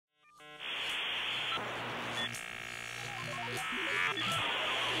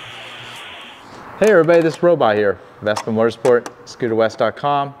Hey everybody, this is Robot here, Vespa Motorsport,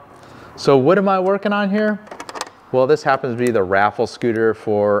 scooterwest.com. So what am I working on here? Well, this happens to be the Raffle scooter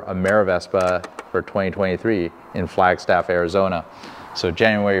for Amerivespa for 2023 in Flagstaff, Arizona. So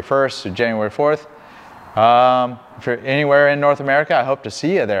January 1st to January 4th. If you're anywhere in North America, I hope to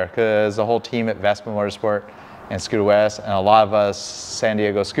see you there because the whole team at Vespa Motorsport and Scooter West and a lot of us San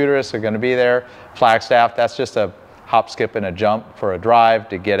Diego scooterists are going to be there. Flagstaff, that's just a hop, skip, and a jump for a drive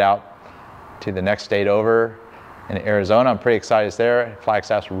to get out to the next state over in Arizona. I'm pretty excited it's there.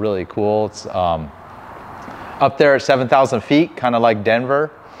 Flagstaff's really cool. It's up there at 7,000 feet, kind of like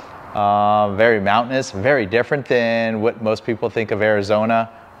Denver. Very mountainous, very different than what most people think of Arizona,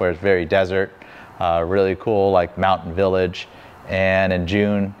 where it's very desert. Really cool, like mountain village. And in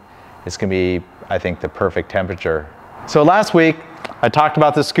June, it's gonna be, I think, the perfect temperature. So last week, I talked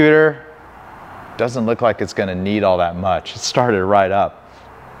about the scooter. Doesn't look like it's gonna need all that much. It started right up.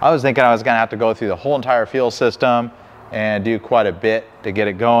 I was thinking I was gonna have to go through the whole entire fuel system and do quite a bit to get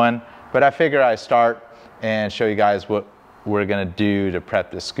it going, but I figured I'd start and show you guys what we're gonna do to prep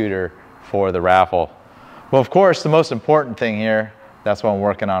the scooter for the Raffle. Well, of course, the most important thing here, that's what I'm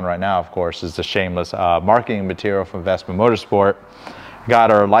working on right now, of course, is the shameless marketing material from Vespa Motorsport. Got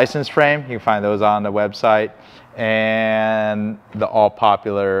our license frame, you can find those on the website, and the all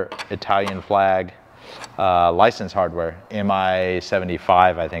popular Italian flag license hardware,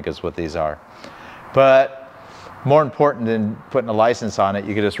 MI75 I think is what these are. But more important than putting a license on it,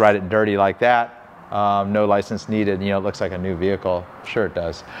 you could just write it dirty like that. No license needed, you know, it looks like a new vehicle. Sure it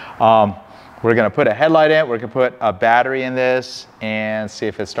does. We're gonna put a headlight in, we're gonna put a battery in this and see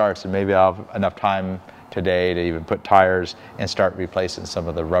if it starts, and maybe I'll have enough time today to even put tires and start replacing some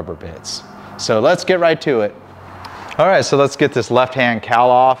of the rubber bits. So let's get right to it. All right, so let's get this left-hand cowl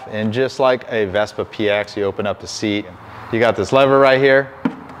off, and just like a Vespa PX, you open up the seat. You got this lever right here,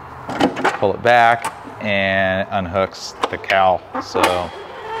 pull it back, and unhooks the cowl. So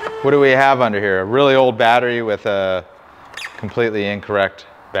what do we have under here? A really old battery with a completely incorrect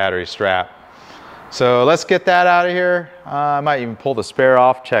battery strap. So let's get that out of here. I might even pull the spare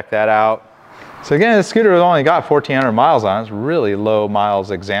off, check that out. So again, the scooter has only got 1,400 miles on it. It's a really low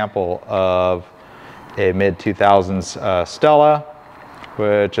miles example of a mid-2000s Stella,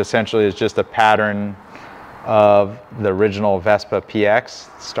 which essentially is just a pattern of the original Vespa PX.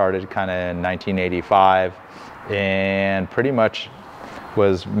 Started kind of in 1985 and pretty much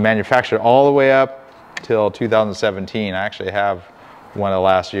was manufactured all the way up till 2017. I actually have one of the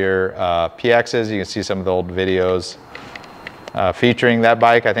last year PXs. You can see some of the old videos featuring that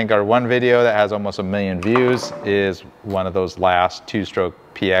bike. I think our one video that has almost 1 million views is one of those last two-stroke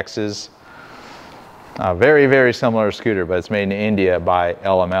PXs. Very, very similar scooter, but it's made in India by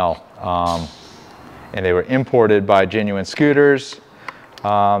LML. And they were imported by Genuine Scooters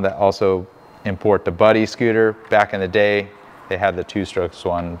that also import the Buddy scooter. Back in the day, they had the two-strokes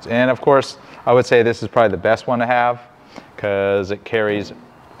ones. And of course, I would say this is probably the best one to have because it carries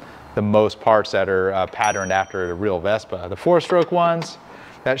the most parts that are patterned after the real Vespa. The four-stroke ones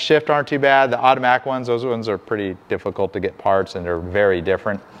that shift aren't too bad. The automatic ones, those ones are pretty difficult to get parts and they're very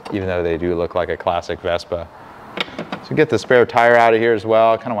different, even though they do look like a classic Vespa. So get the spare tire out of here as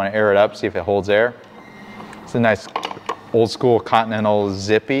well. I kind of want to air it up, see if it holds air. It's a nice old school Continental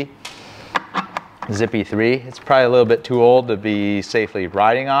Zippy 3. It's probably a little bit too old to be safely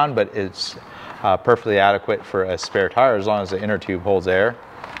riding on, but it's perfectly adequate for a spare tire as long as the inner tube holds air.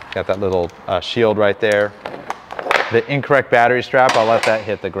 Got that little shield right there. The incorrect battery strap, I'll let that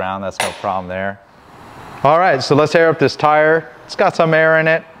hit the ground. That's no problem there. All right, so let's air up this tire. It's got some air in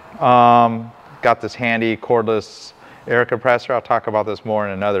it. Got this handy cordless air compressor. I'll talk about this more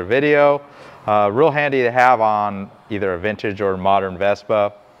in another video. Real handy to have on either a vintage or modern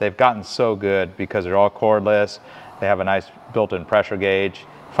Vespa. They've gotten so good because they're all cordless. They have a nice built-in pressure gauge.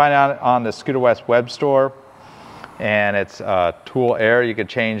 Find out on the Scooter West web store, and it's tool air. You could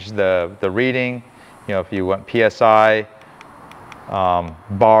change the reading. You know, if you want PSI,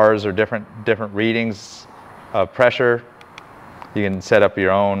 bars or different readings of pressure, you can set up your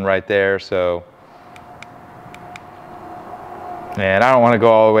own right there. So, and I don't want to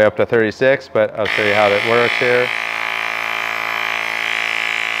go all the way up to 36, but I'll show you how that works here.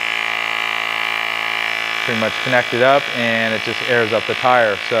 Pretty much connected up, and it just airs up the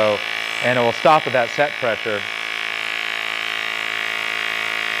tire. So, and it will stop at that set pressure.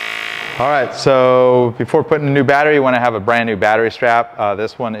 All right, so before putting a new battery, you want to have a brand new battery strap.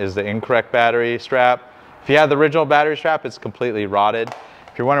 This one is the incorrect battery strap. If you have the original battery strap, it's completely rotted.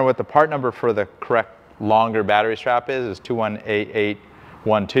 If you're wondering what the part number for the correct longer battery strap is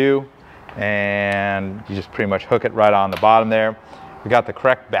 218812, and you just pretty much hook it right on the bottom there. We got the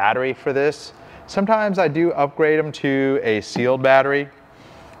correct battery for this. Sometimes I do upgrade them to a sealed battery,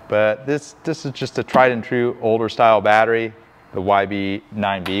 but this is just a tried and true older style battery, the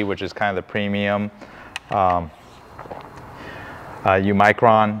YB9B, which is kind of the premium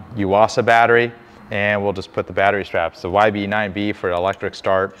U-Micron UASA battery, and we'll just put the battery straps. The YB9B for electric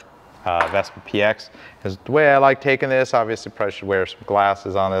start Vespa PX is the way I like taking this. Obviously, probably should wear some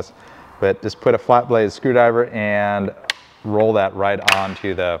glasses on this, but just put a flat blade screwdriver and roll that right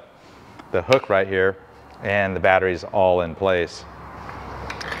onto the hook right here, and the battery's all in place.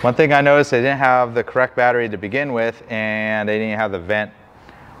 One thing I noticed, they didn't have the correct battery to begin with, and they didn't have the vent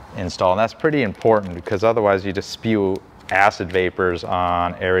installed. And that's pretty important, because otherwise you just spew acid vapors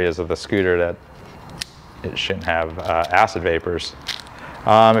on areas of the scooter that it shouldn't have acid vapors.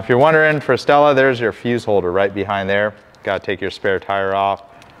 If you're wondering, for Stella, there's your fuse holder right behind there. Got to take your spare tire off.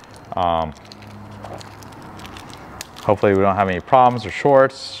 Hopefully we don't have any problems or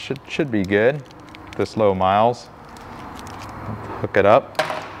shorts. Should be good. This low miles. Hook it up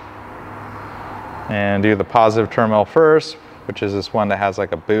and do the positive terminal first, which is this one that has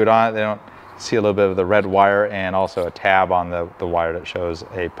like a boot on it. They don't see a little bit of the red wire, and also a tab on the wire that shows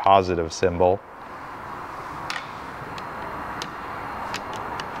a positive symbol.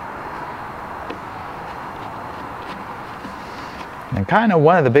 And kind of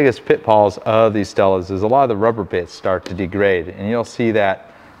one of the biggest pitfalls of these Stellas is a lot of the rubber bits start to degrade, and you'll see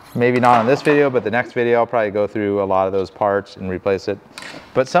that maybe not on this video, but the next video I'll probably go through a lot of those parts and replace it.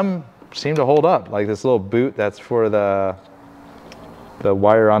 But some seem to hold up, like this little boot that's for the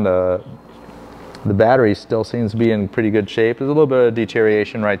wire on the battery still seems to be in pretty good shape. There's a little bit of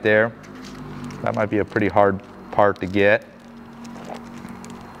deterioration right there. That might be a pretty hard part to get.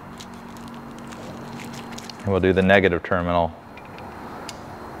 And we'll do the negative terminal.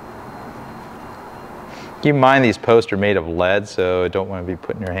 Keep in mind these posts are made of lead, so don't want to be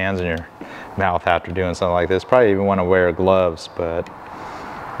putting your hands in your mouth after doing something like this. Probably even want to wear gloves, but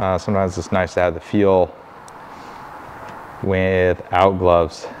sometimes it's nice to have the feel without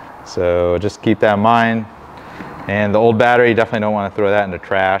gloves. So just keep that in mind. And the old battery, you definitely don't want to throw that in the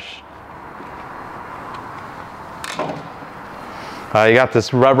trash. You got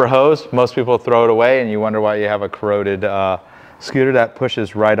this rubber hose. Most people throw it away, and you wonder why you have a corroded scooter. That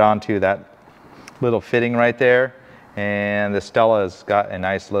pushes right onto that little fitting right there. And the Stella's got a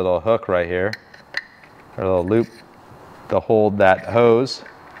nice little hook right here, or a little loop to hold that hose.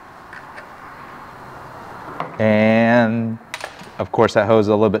 And of course that hose is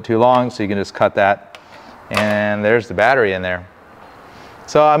a little bit too long, so you can just cut that, and there's the battery in there.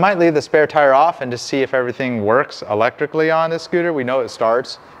 So I might leave the spare tire off and just see if everything works electrically on this scooter. We know it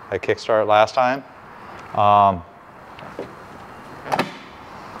starts. I kickstart last time.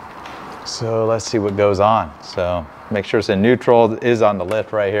 So let's see what goes on. So make sure it's in neutral. It is on the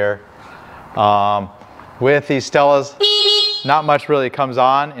lift right here. With these Stellas, not much really comes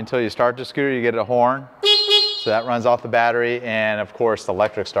on until you start the scooter. You get a horn. So that runs off the battery, and of course the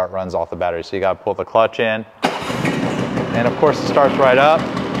electric start runs off the battery. So you got to pull the clutch in, and of course it starts right up.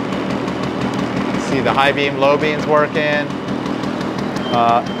 See the high beam, low beam's working.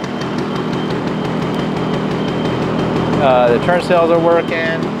 The turnstiles are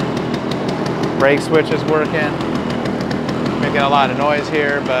working. Brake switch is working. Making a lot of noise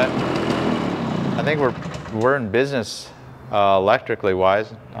here, but I think we're in business electrically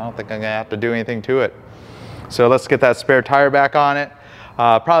wise. I don't think I'm gonna have to do anything to it. So let's get that spare tire back on it.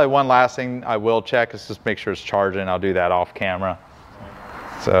 Probably one last thing I will check is just make sure it's charging. I'll do that off camera.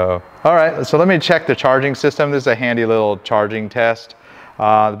 So, all right, so let me check the charging system. This is a handy little charging test.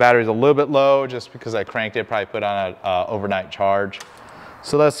 The battery's a little bit low just because I cranked it, probably put on an overnight charge.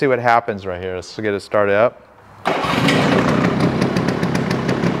 So let's see what happens right here. Let's get it started up.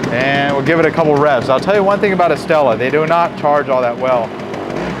 And we'll give it a couple revs. I'll tell you one thing about a Stella, they do not charge all that well.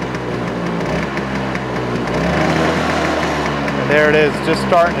 There it is, just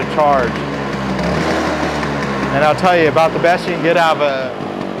starting to charge. And I'll tell you, about the best you can get out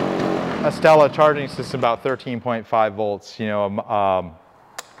of a Stella charging system, about 13.5 volts. You know,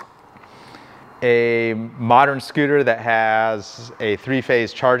 a modern scooter that has a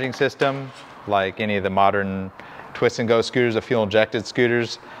 3-phase charging system, like any of the modern twist and go scooters, the fuel injected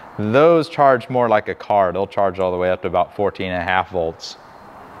scooters, those charge more like a car. They'll charge all the way up to about 14.5 volts.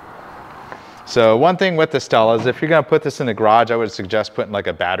 So one thing with the Stella is if you're going to put this in the garage, I would suggest putting like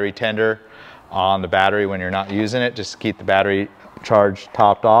a battery tender on the battery when you're not using it, just to keep the battery charge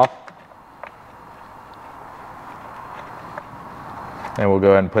topped off. And we'll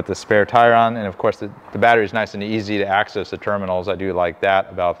go ahead and put the spare tire on. And of course the battery is nice and easy to access the terminals. I do like that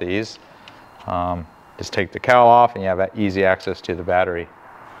about these. Just take the cowl off and you have that easy access to the battery.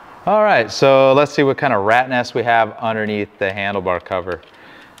 All right, so let's see what kind of rat nest we have underneath the handlebar cover.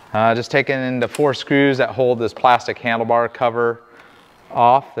 Just taking the 4 screws that hold this plastic handlebar cover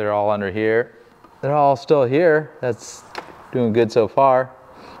off. They're all under here. They're all still here. That's doing good so far.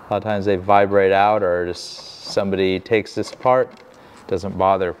 A lot of times they vibrate out, or just somebody takes this apart, doesn't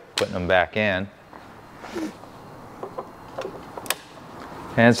bother putting them back in.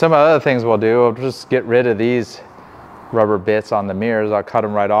 And some other things we'll do, we'll just get rid of these rubber bits on the mirrors. I'll cut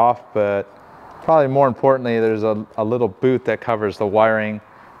them right off, but probably more importantly, there's a little boot that covers the wiring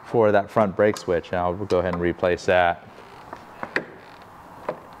for that front brake switch, and I'll go ahead and replace that.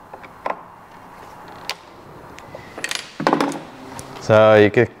 So you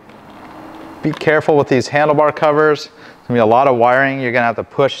could be careful with these handlebar covers. There's gonna be a lot of wiring. You're gonna have to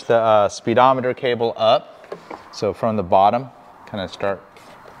push the speedometer cable up. So from the bottom, kind of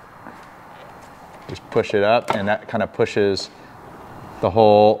just push it up, and that kind of pushes the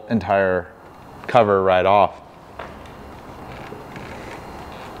whole entire cover right off.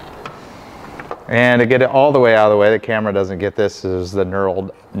 And to get it all the way out of the way, the camera doesn't get this, is the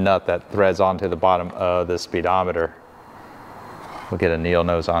knurled nut that threads onto the bottom of the speedometer. We'll get a needle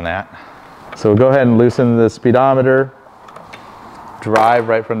nose on that. So we'll go ahead and loosen the speedometer, drive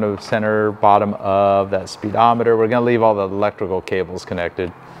right from the center bottom of that speedometer. We're gonna leave all the electrical cables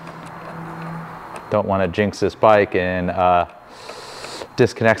connected. Don't want to jinx this bike and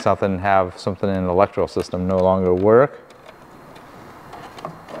disconnect something and have something in the electrical system no longer work.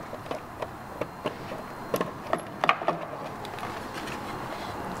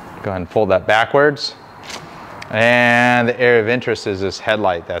 Go ahead and fold that backwards. And the area of interest is this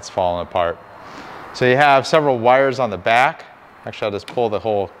headlight that's fallen apart. So you have several wires on the back. Actually, I'll just pull the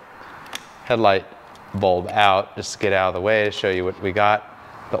whole headlight bulb out just to get out of the way to show you what we got.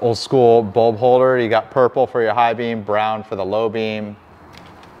 The old school bulb holder, you got purple for your high beam, brown for the low beam.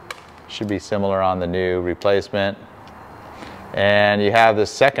 Should be similar on the new replacement. And you have this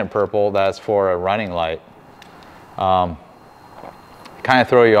second purple that's for a running light. Kind of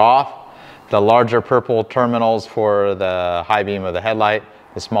throw you off. The larger purple terminals for the high beam of the headlight,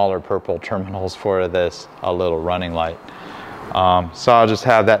 the smaller purple terminals for this little running light. So I'll just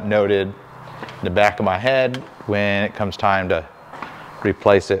have that noted in the back of my head when it comes time to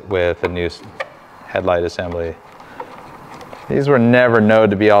replace it with a new headlight assembly. These were never known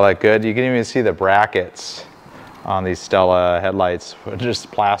to be all that good. You can even see the brackets on these Stella headlights,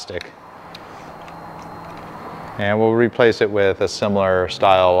 just plastic. And we'll replace it with a similar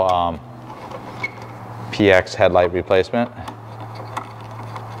style PX headlight replacement.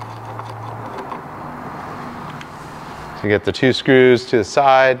 So you get the 2 screws to the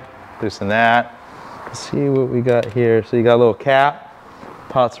side, loosen that. Let's see what we got here. So you got a little cap,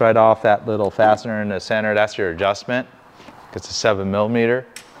 pops right off that little fastener in the center. That's your adjustment. It's a 7mm.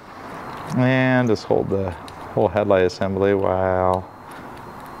 And just hold the whole headlight assembly while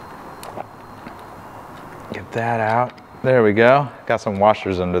get that out. There we go. Got some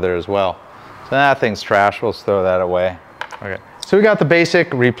washers under there as well. So that thing's trash. We'll throw that away. Okay. So we got the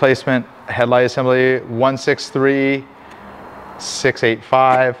basic replacement headlight assembly,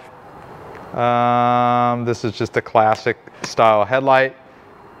 163685. This is just a classic style headlight.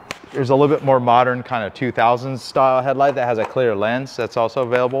 There's a little bit more modern kind of 2000s style headlight that has a clear lens that's also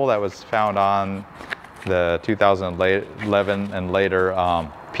available. That was found on the 2011 and later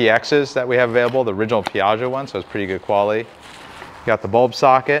PXs that we have available, the original Piaggio one, so it's pretty good quality. You got the bulb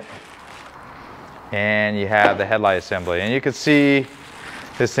socket, and you have the headlight assembly. And you can see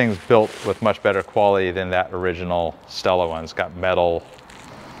this thing's built with much better quality than that original Stella one. It's got metal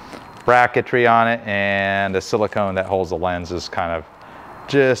bracketry on it, and the silicone that holds the lens is kind of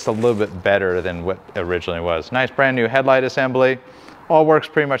just a little bit better than what originally was. Nice brand new headlight assembly. All works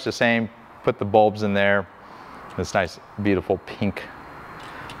pretty much the same. Put the bulbs in there. This nice, beautiful pink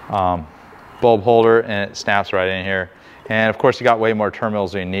bulb holder, and it snaps right in here. And of course, you got way more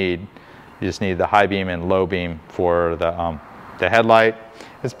terminals than you need. You just need the high beam and low beam for the headlight.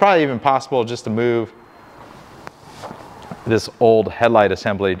 It's probably even possible just to move this old headlight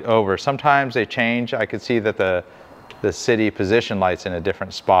assembly over. Sometimes they change. I could see that the city position light's in a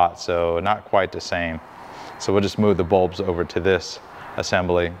different spot, so not quite the same. So we'll just move the bulbs over to this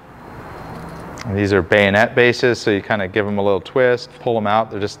assembly. And these are bayonet bases, so you kind of give them a little twist, pull them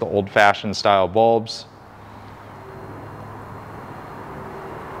out. They're just the old-fashioned style bulbs.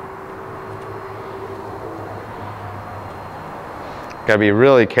 Got to be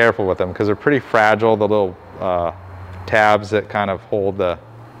really careful with them because they're pretty fragile. The little tabs that kind of hold the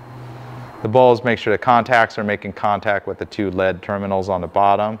bulbs, make sure the contacts are making contact with the 2 lead terminals on the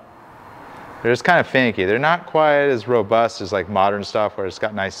bottom. They're just kind of finicky. They're not quite as robust as like modern stuff where it's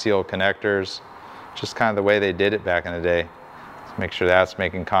got nice sealed connectors. Just kind of the way they did it back in the day. Let's make sure that's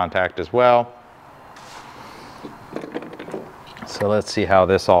making contact as well. So let's see how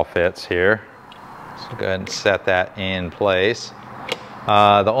this all fits here. So go ahead and set that in place.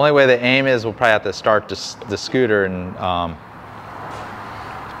 The only way the aim is, we'll probably have to start the scooter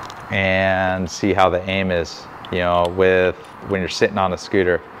and see how the aim is, you know, with when you're sitting on a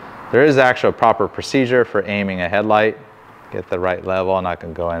scooter. There is actually a proper procedure for aiming a headlight. Get the right level. I'm not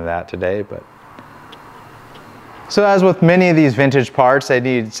going to go into that today, but. So as with many of these vintage parts, they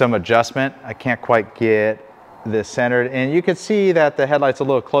need some adjustment. I can't quite get this centered, and you can see that the headlight's a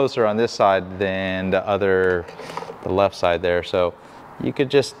little closer on this side than the left side there. So you could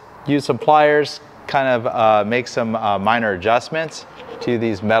just use some pliers, kind of make some minor adjustments to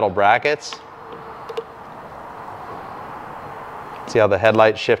these metal brackets. See how the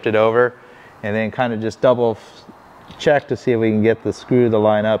headlight shifted over, and then kind of just double check to see if we can get the screw to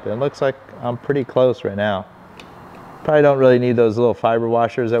line up. It looks like I'm pretty close right now. Probably don't really need those little fiber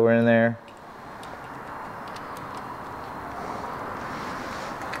washers that were in there.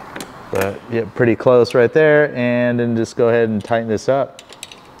 But yeah, pretty close right there, and then just go ahead and tighten this up.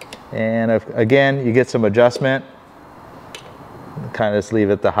 And again, you get some adjustment. Kind of just leave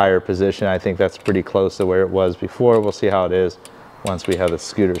it the higher position. I think that's pretty close to where it was before. We'll see how it is once we have the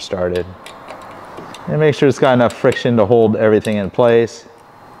scooter started. And make sure it's got enough friction to hold everything in place.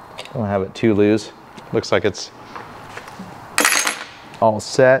 Don't have it too loose. Looks like it's all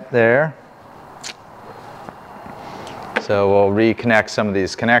set there. So we'll reconnect some of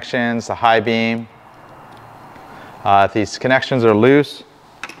these connections, the high beam. If these connections are loose,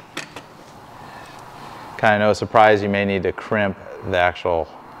 kind of no surprise, you may need to crimp the actual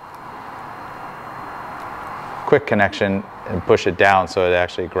quick connection and push it down so it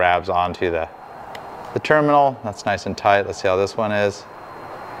actually grabs onto the terminal. That's nice and tight. Let's see how this one is.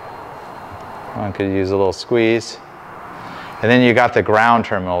 One could use a little squeeze. And then you got the ground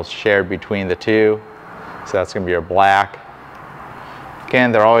terminals shared between the two. So that's going to be your black.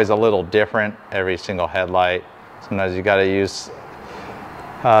 Again, they're always a little different, every single headlight. Sometimes you got to use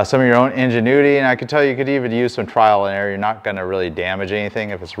some of your own ingenuity, and I can tell you could even use some trial and error. You're not going to really damage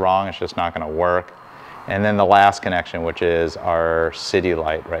anything. If it's wrong, it's just not going to work. And then the last connection, which is our city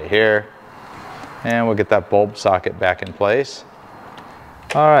light right here. And we'll get that bulb socket back in place.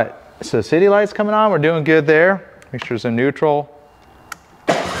 All right, so city light's coming on. We're doing good there. Make sure it's in neutral.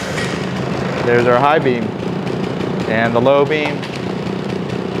 There's our high beam. And the low beam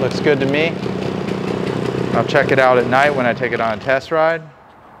looks good to me. I'll check it out at night when I take it on a test ride.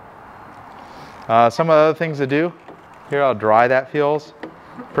 Some of the other things to do, here how dry that feels.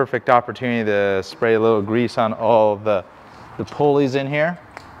 Perfect opportunity to spray a little grease on all of the pulleys in here.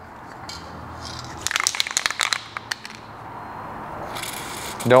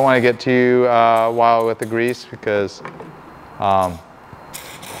 Don't want to get too wild with the grease because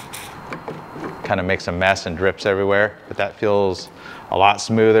kind of makes a mess and drips everywhere, but that feels a lot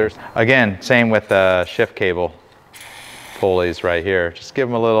smoother. Again, same with the shift cable pulleys right here. Just give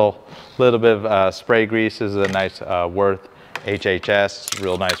them a little bit of spray grease. This is a nice Worth HHS,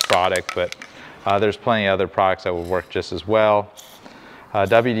 real nice product, but there's plenty of other products that will work just as well.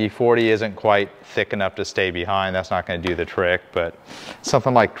 WD-40 isn't quite thick enough to stay behind. That's not going to do the trick, but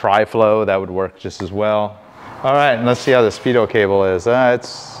something like Tri-Flow, that would work just as well. All right, and let's see how the speedo cable is.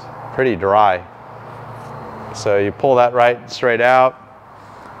 It's pretty dry. So you pull that right straight out,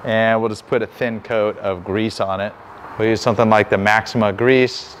 and we'll just put a thin coat of grease on it. We'll use something like the Maxima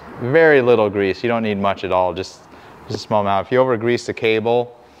grease. Very little grease. You don't need much at all, just a small amount. If you over grease the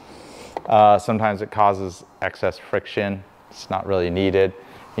cable, sometimes it causes excess friction. It's not really needed.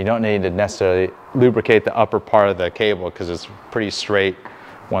 You don't need to necessarily lubricate the upper part of the cable because it's pretty straight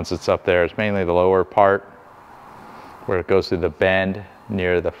once it's up there. It's mainly the lower part where it goes through the bend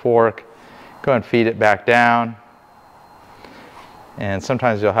near the fork. Go and feed it back down. And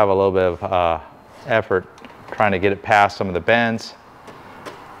sometimes you'll have a little bit of effort trying to get it past some of the bends.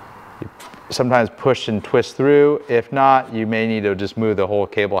 You sometimes push and twist through. If not, you may need to just move the whole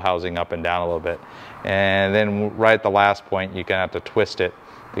cable housing up and down a little bit. And then right at the last point, you're gonna have to twist it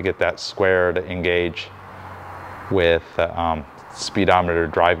to get that square to engage with speedometer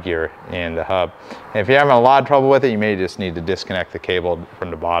drive gear in the hub. And if you're having a lot of trouble with it, you may just need to disconnect the cable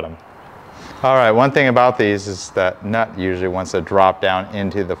from the bottom. All right, one thing about these is that nut usually wants to drop down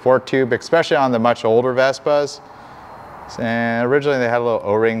into the fork tube, especially on the much older Vespas. And originally they had a little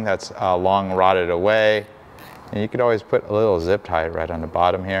O-ring that's long rotted away. And you could always put a little zip tie right on the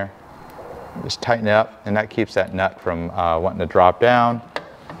bottom here. Just tighten it up, and that keeps that nut from wanting to drop down.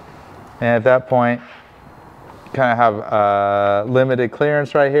 And at that point, kind of have limited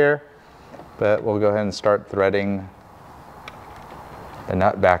clearance right here, but we'll go ahead and start threading the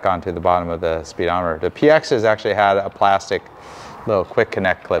nut back onto the bottom of the speedometer. The PX has actually had a plastic little quick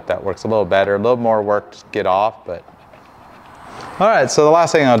connect clip that works a little better, a little more work to get off, but. All right, so the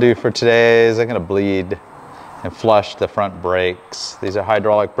last thing I'll do for today is I'm gonna bleed and flush the front brakes. These are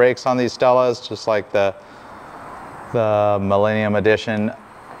hydraulic brakes on these Stellas, just like the Millennium Edition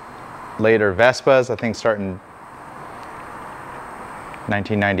later Vespas. I think starting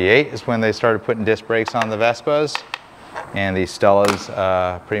 1998 is when they started putting disc brakes on the Vespas, and these Stellas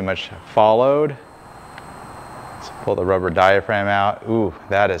pretty much followed. Let's pull the rubber diaphragm out. Ooh,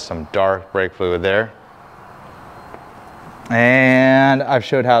 that is some dark brake fluid there. And I've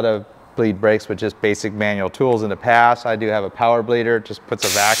showed how to bleed brakes with just basic manual tools in the past. I do have a power bleeder, just puts a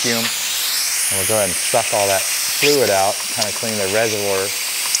vacuum, and we'll go ahead and suck all that fluid out, kind of clean the reservoir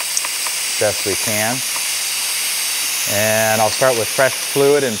best we can. And I'll start with fresh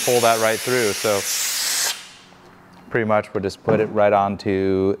fluid and pull that right through. So pretty much we'll just put it right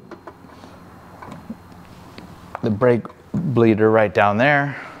onto the brake bleeder right down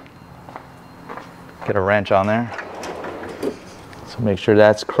there. Get a wrench on there. So make sure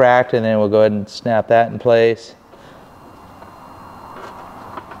that's cracked, and then we'll go ahead and snap that in place.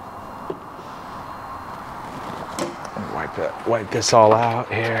 Wipe this all out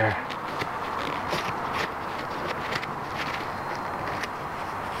here.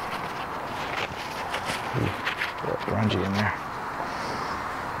 Grungy in there.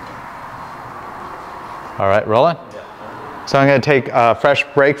 All right, rolling? Yeah. So I'm going to take fresh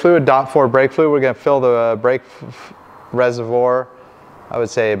brake fluid, .4 brake fluid. We're going to fill the brake reservoir, I would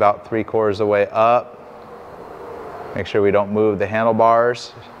say about 3/4 of the way up. Make sure we don't move the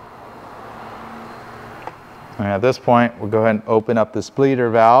handlebars. And at this point, we'll go ahead and open up this bleeder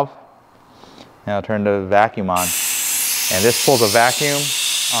valve, and I'll turn the vacuum on. And this pulls a vacuum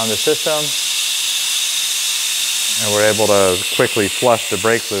on the system, and we're able to quickly flush the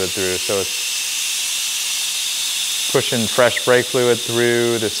brake fluid through. So it's pushing fresh brake fluid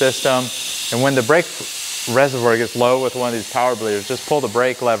through the system. And when the brake reservoir gets low with one of these power bleeders, just pull the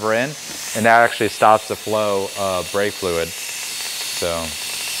brake lever in, and that actually stops the flow of brake fluid. So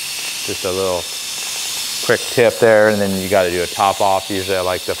just a little quick tip there, and then you got to do a top off. Usually I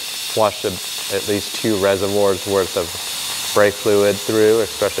like to flush at least 2 reservoirs worth of brake fluid through,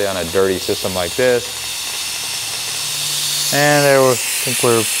 especially on a dirty system like this. And there, I think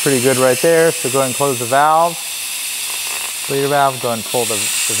we're pretty good right there. So go ahead and close the valve, bleeder valve, go ahead and pull the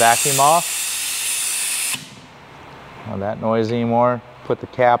vacuum off. Not that noisy anymore. Put the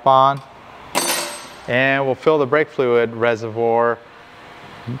cap on, and we'll fill the brake fluid reservoir.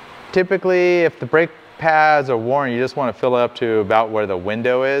 Typically, if the brake pads are worn, you just want to fill it up to about where the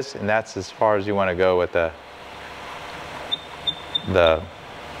window is, and that's as far as you want to go with the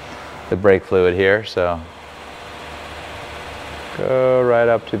brake fluid here. So go right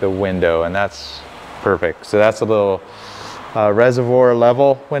up to the window, and that's perfect. So that's a little reservoir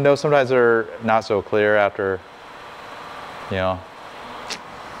level window. Sometimes they're not so clear after, you know,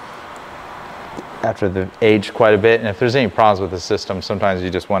 after they've aged quite a bit. And if there's any problems with the system, sometimes you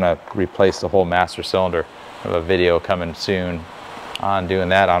just want to replace the whole master cylinder. I have a video coming soon on doing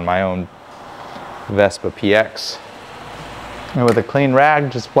that on my own Vespa PX. And with a clean rag,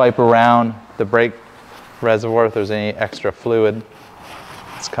 just wipe around the brake reservoir if there's any extra fluid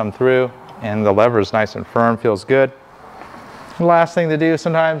that's come through. And the lever is nice and firm, feels good. The last thing to do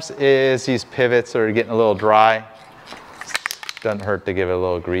sometimes is these pivots are getting a little dry. Doesn't hurt to give it a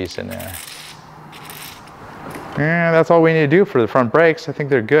little grease in there. And that's all we need to do for the front brakes. I think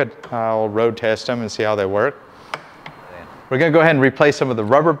they're good. I'll road test them and see how they work. We're gonna go ahead and replace some of the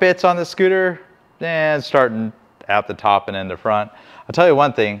rubber bits on the scooter, and starting at the top and in the front. I'll tell you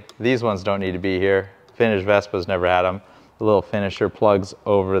one thing, these ones don't need to be here. Finished Vespas never had them. The little finisher plugs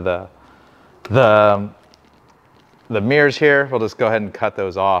over the mirrors here. We'll just go ahead and cut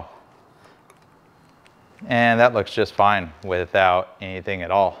those off. And that looks just fine without anything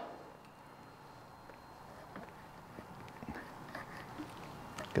at all.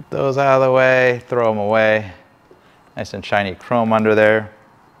 Get those out of the way, throw them away. Nice and shiny chrome under there.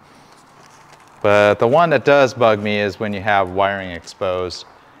 But the one that does bug me is when you have wiring exposed.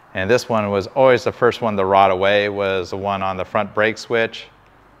 And this one was always the first one to rot away, was the one on the front brake switch.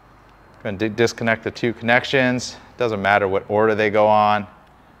 Going to disconnect the 2 connections. Doesn't matter what order they go on.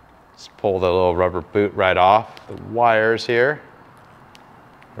 Just pull the little rubber boot right off the wires here,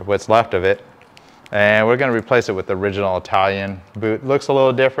 or what's left of it. And we're going to replace it with the original Italian boot. Looks a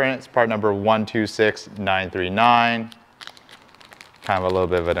little different. It's part number 126939. kind of a little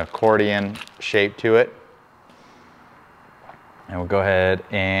bit of an accordion shape to it. And we'll go ahead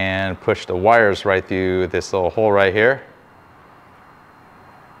and push the wires right through this little hole right here.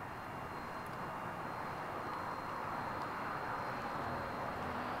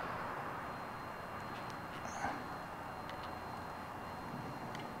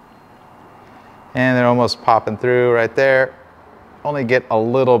 And they're almost popping through right there. Only get a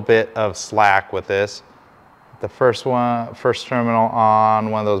little bit of slack with this. The first terminal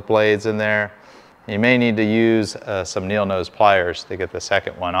on one of those blades in there. You may need to use some needle nose pliers to get the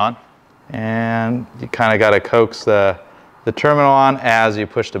second one on. And you kind of got to coax the terminal on as you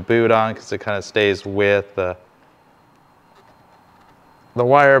push the boot on, because it kind of stays with the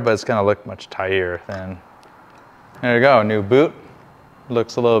wire, but it's going to look much tighter than. There you go, new boot.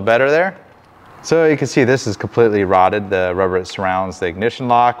 Looks a little better there. So you can see this is completely rotted. The rubber that surrounds the ignition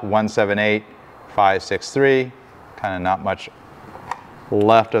lock, 178563. Kind of not much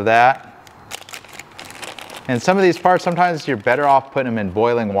left of that. And some of these parts, sometimes you're better off putting them in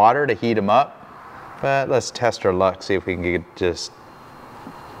boiling water to heat them up. But let's test our luck, see if we can just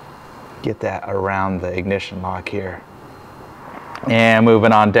get that around the ignition lock here. And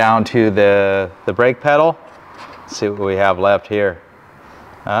moving on down to the brake pedal. Let's see what we have left here.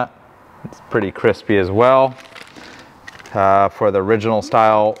 It's pretty crispy as well. For the original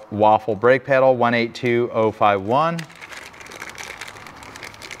style waffle brake pedal, 182051.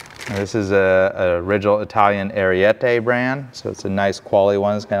 This is a original Italian Ariete brand, so it's a nice quality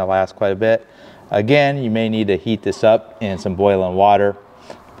one. It's going to last quite a bit. Again, you may need to heat this up in some boiling water,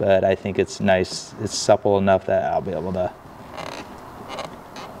 but I think it's nice. It's supple enough that I'll be able to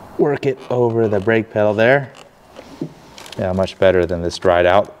work it over the brake pedal there. Yeah, much better than this dried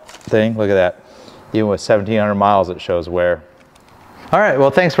out thing. Look at that. Even with 1,700 miles, it shows wear. All right,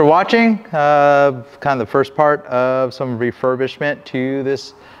 well, thanks for watching. Kind of the first part of some refurbishment to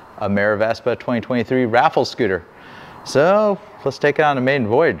this Amerivespa 2023 Raffle scooter. So let's take it on a maiden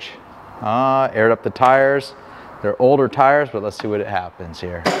voyage. Aired up the tires. They're older tires, but let's see what happens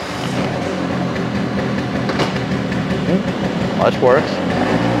here. Clutch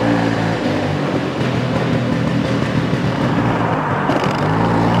works.